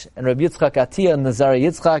Ayesh, and Rabbi Yitzchak Atiyah, and the Zara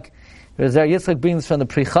Yitzchak. Zara Yitzchak brings from the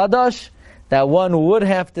Pri Chadash that one would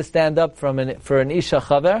have to stand up for an Isha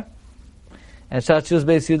Chaver. And Shas Tshuvas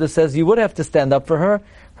Beis Yehuda says you would have to stand up for her.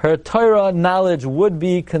 Her Torah knowledge would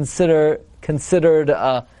be considered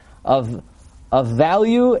of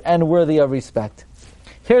value and worthy of respect.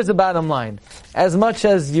 Here's the bottom line. As much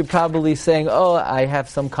as you're probably saying, oh, I have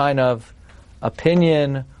some kind of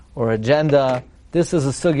opinion or agenda, this is a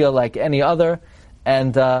sugya like any other,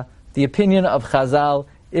 and the opinion of Chazal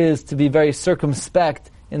is to be very circumspect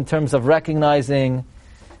in terms of recognizing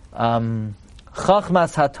Chachmas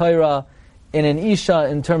HaTorah in an Isha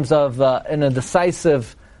in terms of in a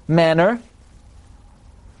decisive manner.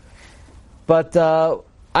 But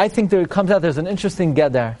I think there's an interesting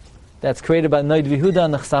gedder that's created by Noda B'Yehuda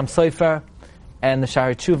and the Chassam Sofer and the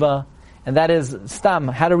Sha'arei Tshuva, and that is Stam,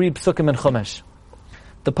 how to read Psukim in Chumash.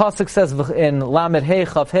 The pasuk says in Lamed Hey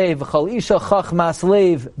Chav Hey V'chol Isha Chachmas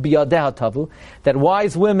Leiv B'Yadeha Tavu, that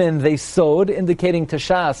wise women they sowed, indicating to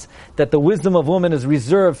Shas that the wisdom of women is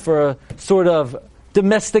reserved for sort of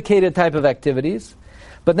domesticated type of activities.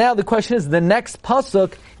 But now the question is, the next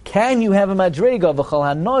pasuk, can you have a madrega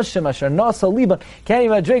V'chol Hanoshim Asher Nasa Liban? Can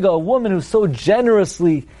you have a madrega, a woman who's so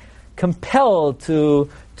generously compelled to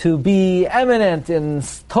be eminent in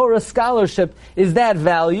Torah scholarship, is that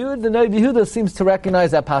valued? The Noda B'Yehuda seems to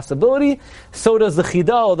recognize that possibility. So does the Chida,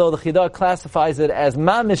 although the Chida classifies it as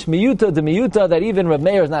mamish miyuta, the miyuta that even Reb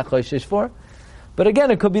Meir is not choishish for. But again,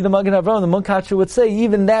 it could be the Magen Avraham. The Munkatcher would say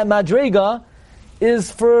even that madrega is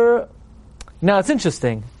for. Now it's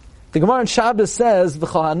interesting. The Gemara in Shabbos says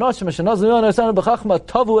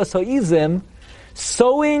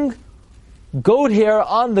sowing goat hair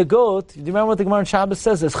on the goat. Do you remember what the Gemara in Shabbos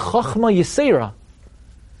says? Is Chochma Yisera.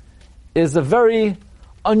 Is a very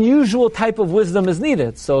unusual type of wisdom is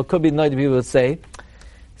needed. So it could be Noda B'Yehuda would say.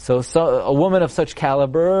 So a woman of such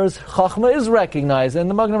calibers, Chochma is recognized. And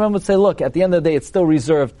the Magen Avraham would say, look, at the end of the day, it's still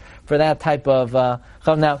reserved for that type of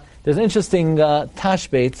Chochma. Now, there's an interesting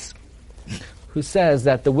Tashbates who says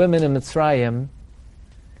that the women in Mitzrayim,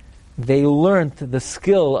 they learned the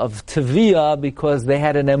skill of Teviyah because they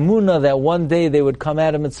had an emunah that one day they would come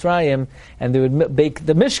out of Mitzrayim and they would bake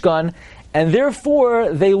the Mishkan, and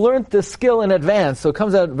therefore they learned the skill in advance. So it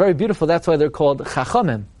comes out very beautiful. That's why they're called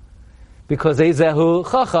Chachamim, because Eizehu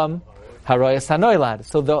Chacham Harayas Hanoilad.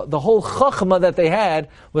 So the whole Chachma that they had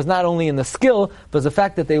was not only in the skill, but the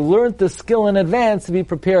fact that they learned the skill in advance to be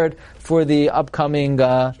prepared for the upcoming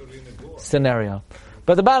scenario.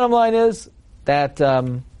 But the bottom line is that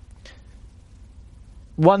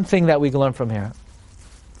one thing that we can learn from here,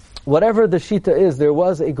 whatever the Shita is, there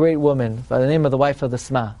was a great woman by the name of the wife of the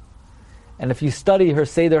Sma. And if you study her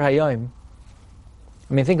Seder Hayom,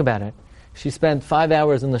 I mean, think about it. She spent 5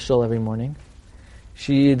 hours in the shul every morning.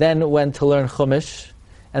 She then went to learn Chumash,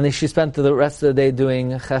 and then she spent the rest of the day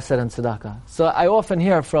doing Chesed and Tzedakah. So I often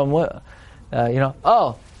hear from,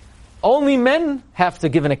 only men have to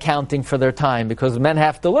give an accounting for their time because men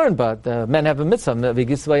have to learn, but men have a mitzvah.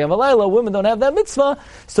 Women don't have that mitzvah,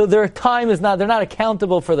 so their time is they're not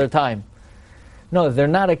accountable for their time. No, they're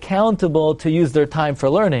not accountable to use their time for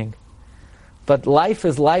learning. But life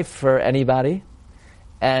is life for anybody,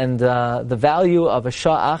 and the value of a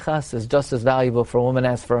shah achas is just as valuable for a woman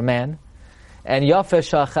as for a man. And yafeh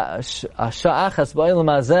shah achas ba'olam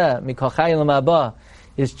hazeh mikol chayim l'ma'aba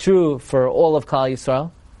is true for all of Klal Yisrael.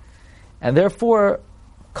 And therefore,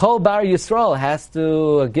 Kol Bar Yisrael has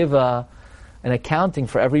to give an accounting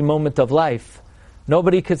for every moment of life.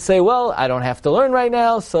 Nobody could say, well, I don't have to learn right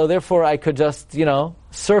now, so therefore I could just,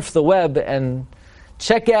 surf the web and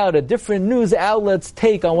check out a different news outlet's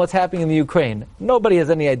take on what's happening in the Ukraine. Nobody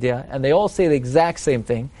has any idea, and they all say the exact same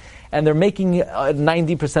thing. And they're making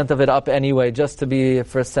 90% of it up anyway, just to be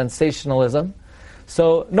for sensationalism.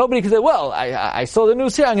 So nobody can say, well, I saw the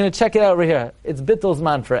news here, I'm going to check it out over here. It's bittul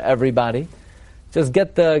zman for everybody. Just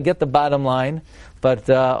get the bottom line. But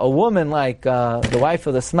a woman like the wife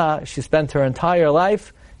of the Sma, she spent her entire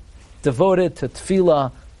life devoted to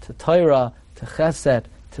tefillah, to Torah, to chesed,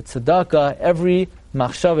 to tzedakah. Every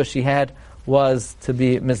machshava she had was to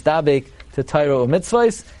be mizdabek to Torah or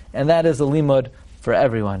mitzvahs, and that is a limud for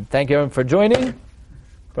everyone. Thank you everyone for joining.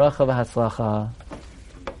 Bracha v'hatzlacha.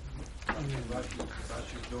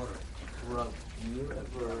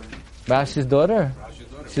 Rashi's daughter?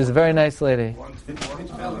 She's a very nice lady.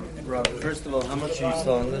 First of all, how much are you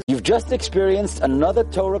selling this? You've just experienced another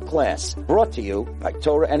Torah class brought to you by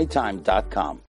TorahAnytime.com.